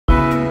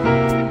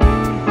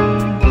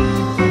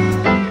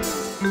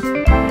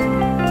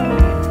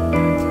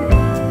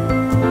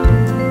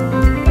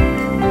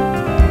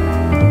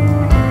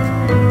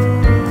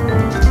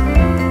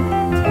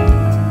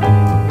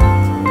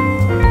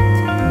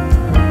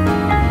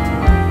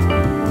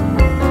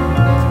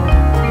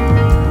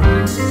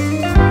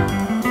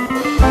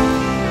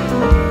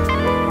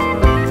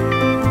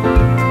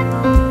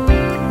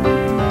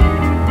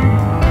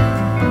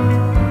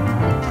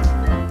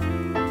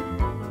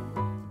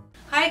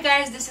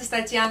guys, this is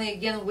Tatiana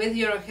again with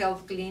your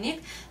health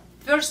clinic.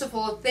 First of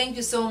all, thank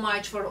you so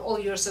much for all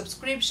your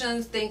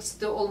subscriptions. Thanks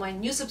to all my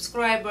new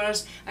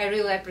subscribers. I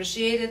really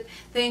appreciate it.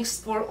 Thanks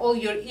for all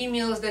your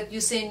emails that you're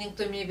sending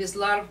to me with a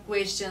lot of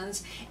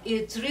questions.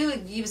 It really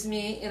gives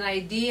me an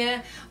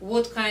idea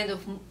what kind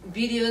of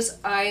videos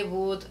I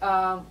would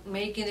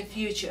make in the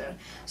future.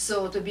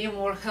 So to be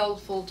more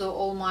helpful to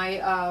all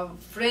my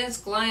friends,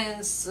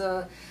 clients,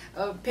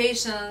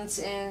 patients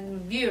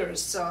and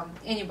viewers, so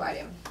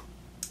anybody.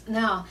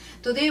 Now,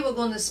 today we're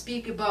going to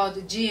speak about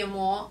the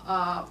GMO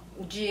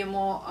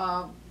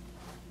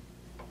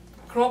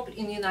crop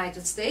in the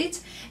United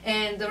States,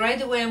 and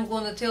right away I'm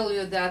going to tell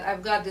you that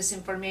I've got this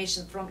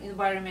information from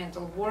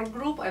Environmental Work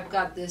Group. I've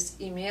got this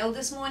email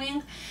this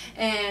morning,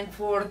 and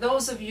for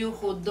those of you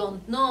who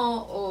don't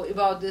know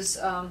about this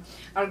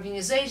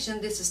organization,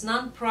 this is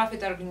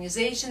non-profit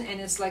organization and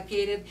it's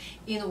located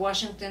in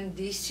Washington,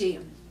 D.C.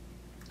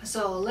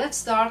 So let's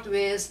start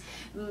with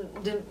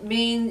the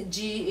main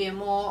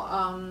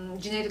GMO,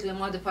 genetically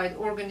modified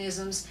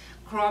organisms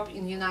crop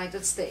in the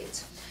United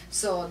States.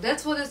 So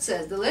that's what it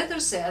says. The letter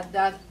said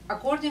that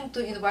according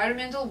to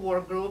Environmental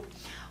Work Group,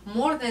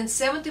 more than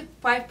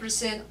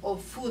 75%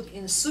 of food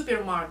in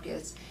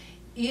supermarkets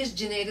is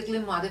genetically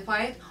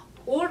modified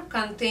or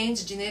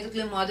contains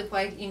genetically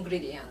modified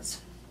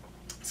ingredients.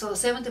 So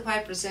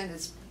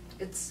 75%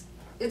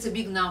 it's a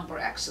big number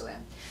actually.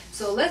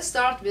 So let's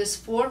start with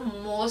four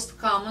most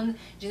common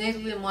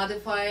genetically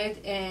modified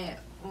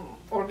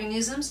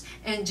organisms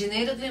and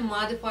genetically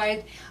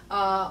modified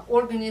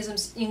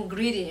organisms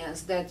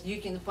ingredients that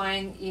you can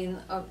find in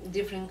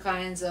different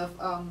kinds of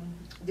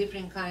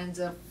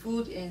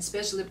food, and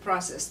especially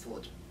processed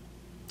food.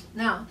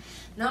 Now,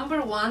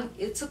 number one,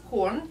 it's a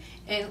corn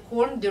and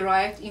corn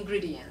derived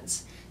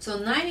ingredients. So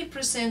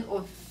 90%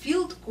 of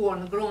field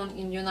corn grown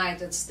in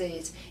United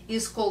States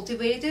is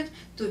cultivated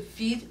to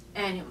feed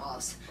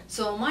animals.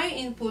 So my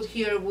input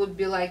here would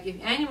be like,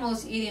 if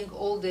animals eating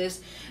all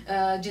this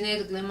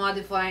genetically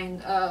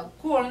modifying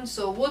corn,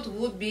 so what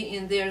would be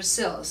in their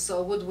cells?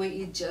 So would we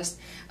eat just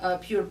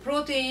pure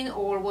protein,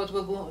 or what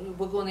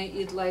we're going to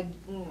eat like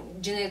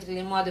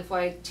genetically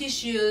modified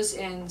tissues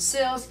and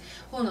cells?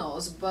 Who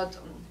knows? But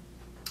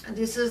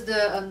this is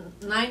the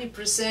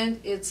 90%.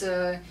 It's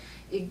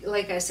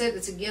like I said,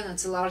 it's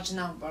a large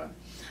number.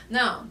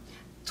 Now,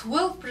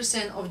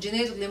 12% of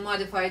genetically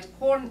modified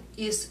corn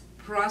is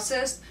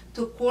processed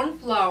to corn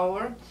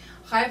flour,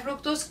 high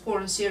fructose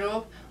corn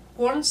syrup,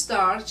 corn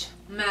starch,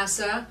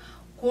 masa,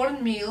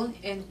 corn meal,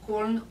 and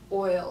corn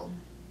oil.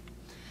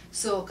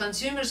 So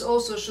consumers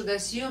also should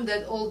assume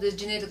that all these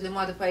genetically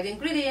modified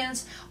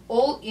ingredients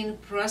all in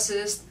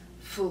processed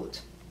food.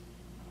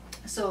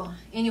 So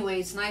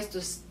anyway, it's nice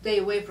to stay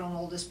away from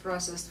all this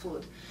processed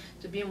food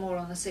to be more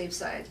on the safe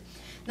side.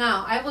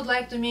 Now, I would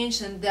like to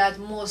mention that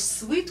most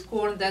sweet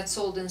corn that's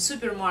sold in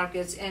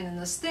supermarkets and in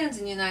the stands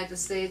in the United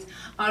States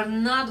are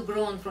not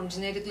grown from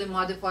genetically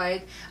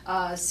modified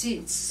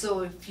seeds.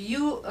 So a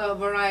few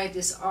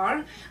varieties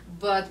are,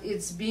 but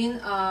it's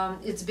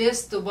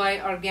best to buy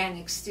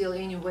organic still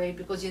anyway,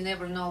 because you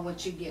never know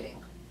what you're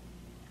getting.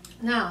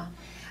 Now,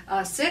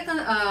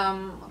 second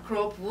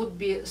crop would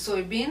be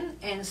soybean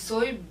and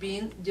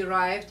soybean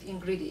derived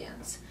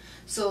ingredients.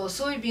 So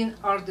soybean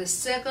are the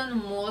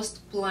second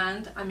most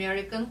planted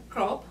American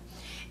crop.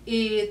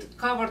 It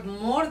covered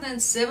more than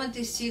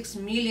 76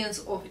 million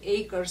of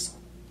acres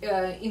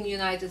in the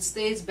United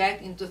States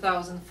back in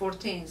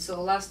 2014,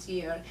 so last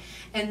year,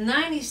 and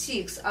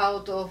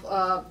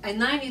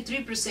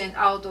 93%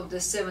 out of the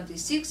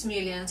 76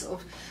 millions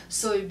of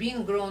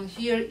soybean grown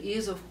here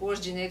is of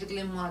course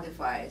genetically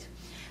modified.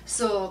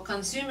 So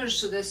consumers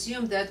should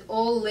assume that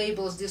all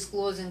labels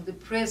disclosing the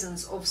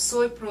presence of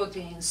soy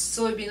proteins,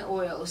 soybean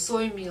oil,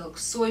 soy milk,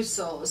 soy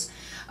sauce,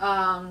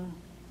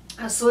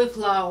 soy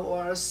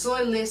flour,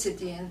 soy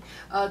lecithin,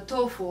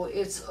 tofu,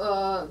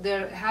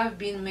 there have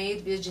been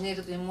made with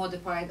genetically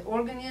modified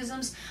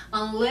organisms,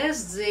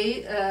 unless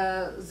they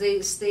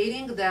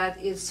stating that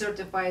it's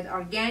certified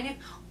organic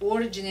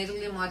or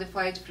genetically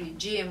modified free,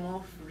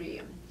 GMO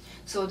free.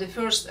 So the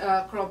first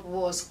crop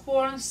was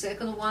corn,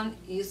 second one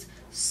is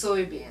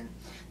soybean.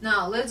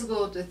 Now let's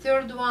go to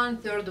third one.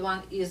 Third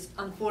one is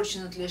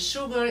unfortunately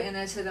sugar, and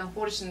I said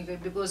unfortunately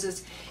because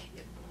it's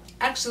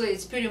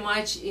pretty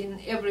much in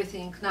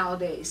everything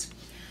nowadays.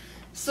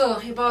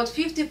 So about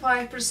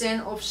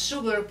 55% of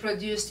sugar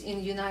produced in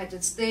the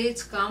United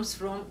States comes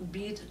from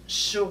beet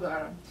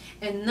sugar,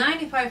 and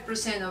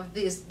 95% of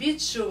this beet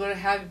sugar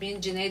have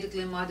been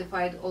genetically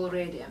modified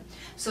already.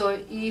 So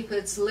if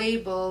the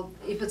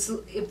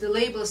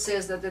label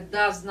says that it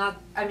does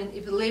not,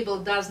 if the label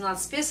does not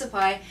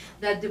specify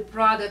that the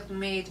product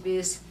made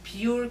with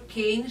pure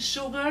cane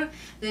sugar,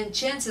 then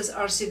chances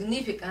are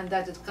significant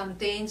that it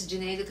contains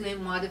genetically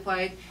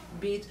modified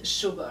beet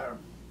sugar.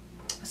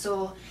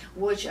 So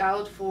watch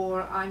out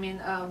for,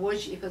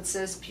 watch if it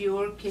says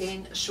pure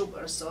cane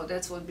sugar, so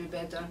that would be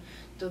better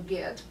to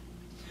get.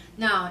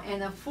 Now,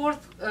 and a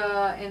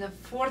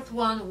fourth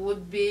one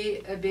would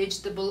be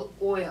vegetable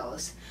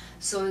oils.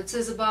 So it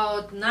says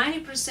about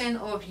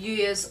 90% of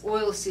U.S.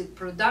 oilseed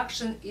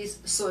production is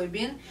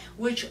soybean,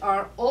 which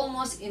are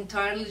almost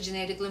entirely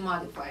genetically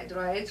modified,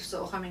 right?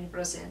 So how many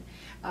percent?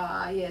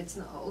 Yeah, it's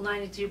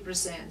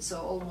 93%, so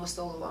almost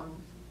all of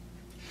them.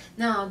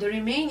 Now, the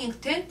remaining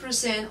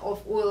 10%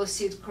 of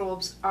oilseed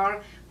crops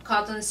are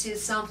cottonseed,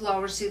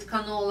 sunflower seed,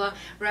 canola,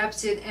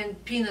 rapeseed,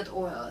 and peanut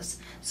oils.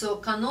 So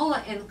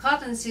canola and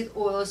cottonseed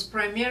oils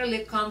primarily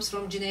comes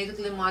from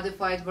genetically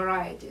modified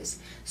varieties.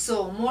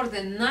 So more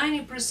than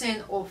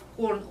 90% of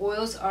corn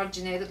oils are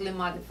genetically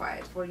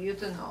modified, for you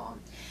to know.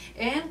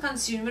 And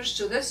consumers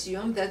should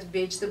assume that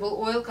vegetable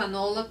oil,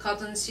 canola,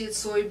 cottonseed,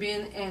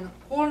 soybean, and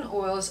corn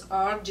oils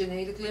are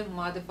genetically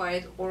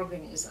modified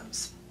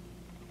organisms.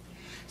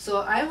 So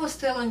I was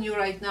telling you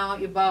right now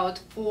about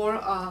four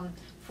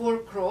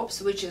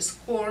crops, which is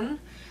corn,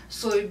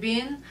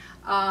 soybeans,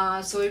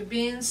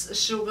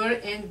 sugar,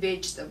 and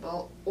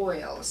vegetable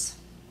oils.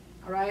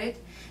 All right.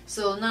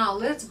 So now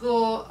let's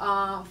go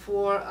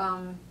for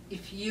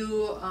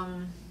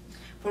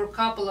a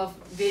couple of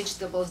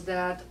vegetables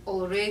that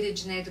already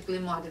genetically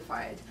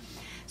modified.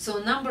 So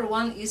number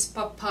one is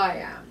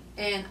papaya,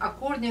 and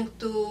according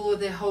to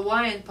the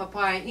Hawaiian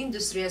Papaya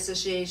Industry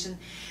Association,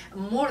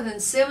 more than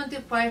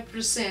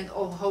 75%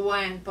 of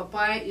Hawaiian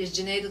papaya is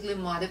genetically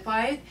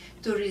modified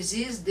to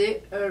resist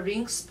the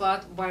ring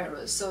spot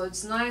virus. So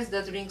it's nice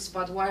that ring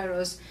spot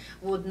virus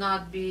would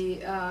not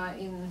be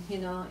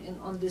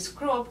on this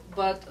crop,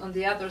 but on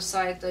the other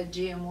side,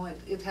 GMO,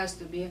 it has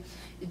to be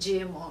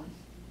GMO.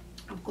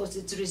 Of course,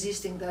 it's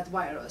resisting that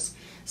virus.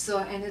 So,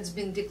 and it's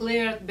been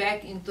declared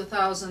back in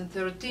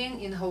 2013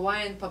 in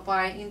Hawaiian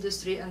Papaya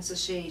Industry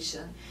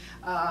Association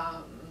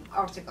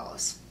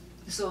articles.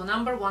 So,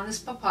 number one is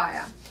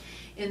papaya.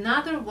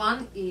 Another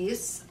one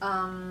is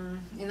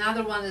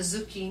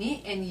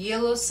zucchini and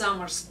yellow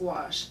summer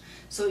squash.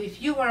 So, a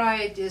few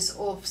varieties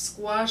of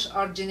squash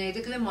are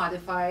genetically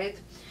modified.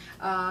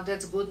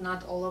 That's good,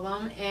 not all of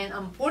them. And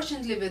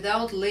unfortunately,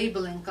 without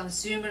labeling,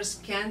 consumers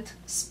can't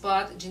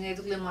spot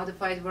genetically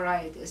modified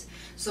varieties.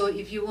 So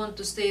if you want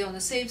to stay on the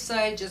safe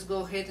side, just go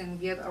ahead and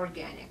get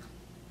organic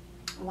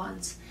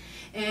ones.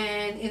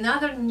 And in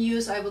other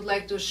news I would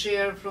like to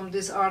share from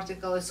this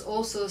article, it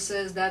also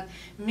says that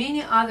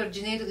many other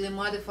genetically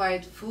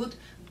modified food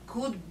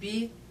could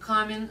be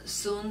coming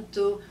soon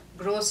to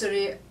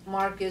grocery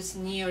markets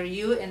near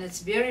you, and it's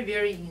very,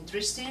 very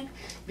interesting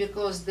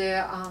because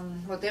the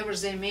whatever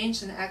they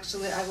mentioned,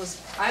 actually I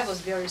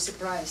was very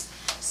surprised.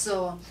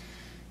 So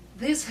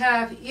these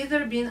have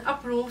either been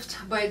approved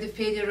by the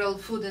Federal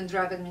Food and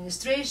Drug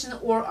Administration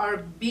or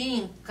are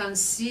being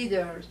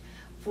considered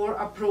for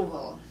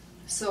approval.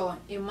 So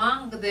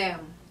among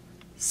them,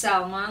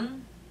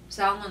 salmon,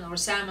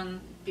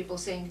 people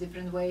saying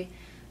different way,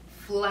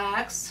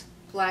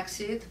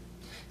 flaxseed.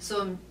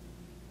 So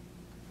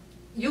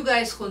you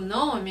guys who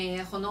know me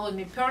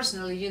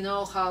personally, you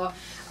know how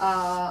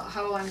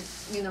I'm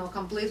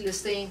completely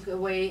staying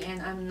away,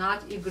 and I'm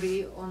not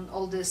agree on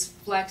all this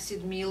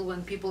flaxseed meal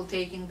when people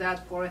taking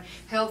that for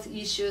health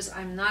issues.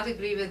 I'm not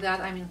agree with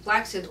that. I mean,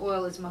 flaxseed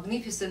oil is a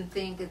magnificent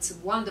thing, it's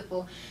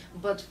wonderful,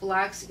 but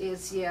flax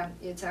is, yeah,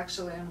 it's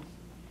actually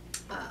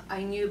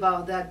I knew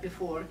about that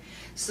before.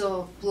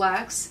 So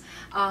flax,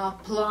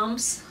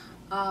 plums,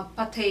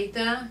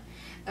 potato,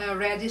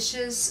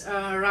 radishes,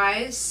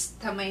 rice,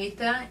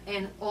 tomato,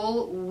 and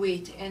all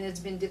wheat, and it's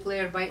been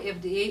declared by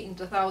FDA in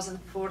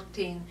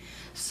 2014.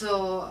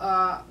 So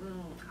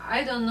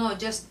I don't know,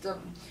 just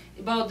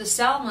about the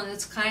salmon,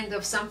 it's kind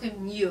of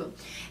something new,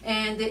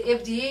 and the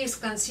FDA is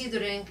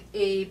considering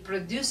a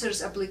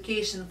producer's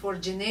application for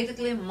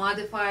genetically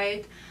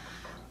modified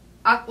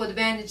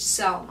AquAdvantage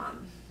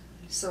salmon.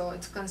 So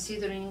it's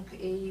considering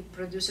a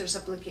producer's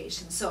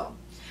application. So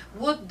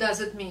what does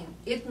it mean?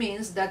 It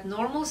means that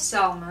normal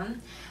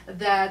salmon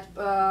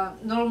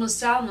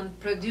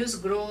produce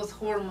growth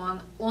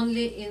hormone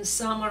only in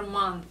summer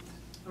month,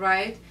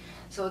 right?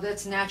 So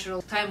that's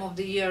natural time of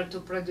the year to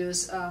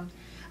produce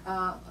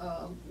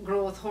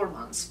growth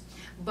hormones.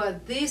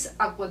 But this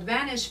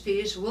AquAdvantage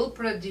fish will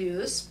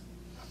produce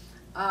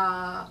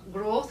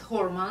growth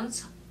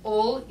hormones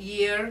all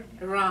year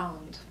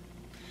round.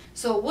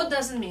 So what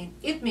does it mean?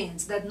 It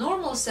means that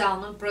normal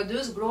salmon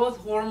produce growth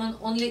hormone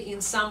only in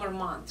summer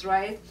months,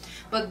 right?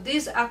 But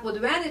this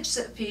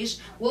AquAdvantage fish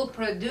will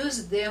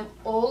produce them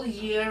all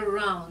year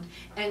round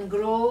and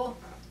grow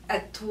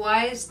at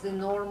twice the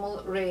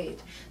normal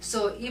rate.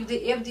 So if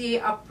the FDA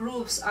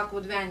approves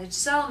AquAdvantage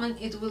salmon,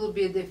 it will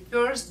be the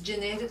first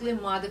genetically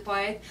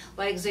modified,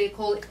 like they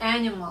call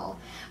animal,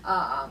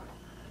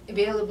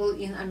 available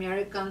in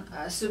American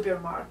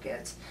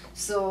supermarkets.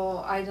 So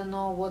I don't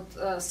know what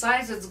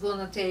size it's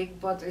gonna take,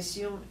 but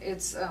assume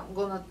it's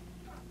gonna,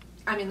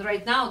 I mean,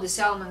 right now the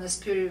salmon is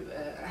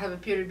have a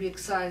pretty big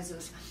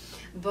sizes,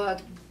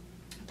 but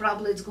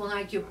probably it's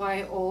gonna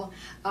occupy all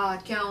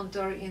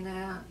counter in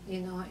a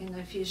in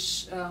a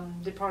fish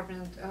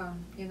department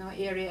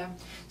area.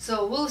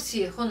 So we'll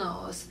see, who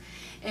knows.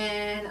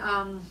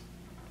 And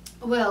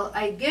Well,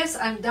 I guess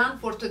I'm done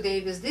for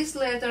today with this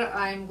letter.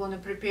 I'm going to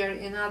prepare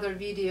another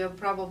video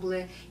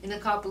probably in a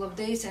couple of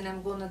days, and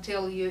I'm going to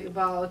tell you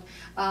about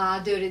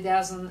Dirty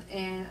Dozen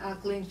and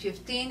Clean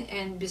 15,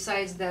 and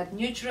besides that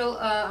neutral,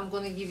 I'm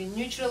going to give you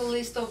neutral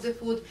list of the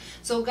food.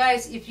 So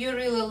guys, if you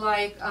really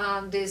like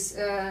this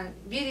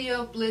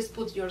video, please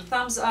put your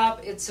thumbs up.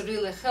 It's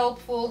really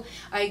helpful.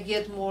 I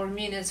get more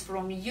minutes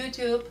from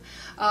YouTube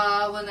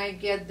when I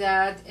get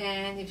that,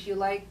 and if you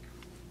like,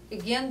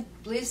 again,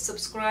 please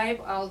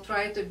subscribe. I'll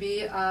try to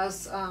be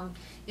as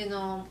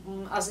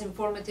as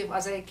informative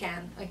as I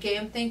can. Okay,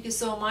 and thank you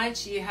so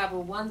much. You have a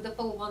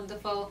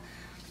wonderful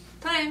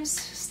times.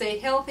 Stay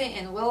healthy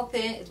and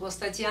wealthy. It was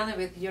Tatiana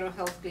with Your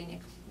Health Clinic.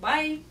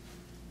 Bye.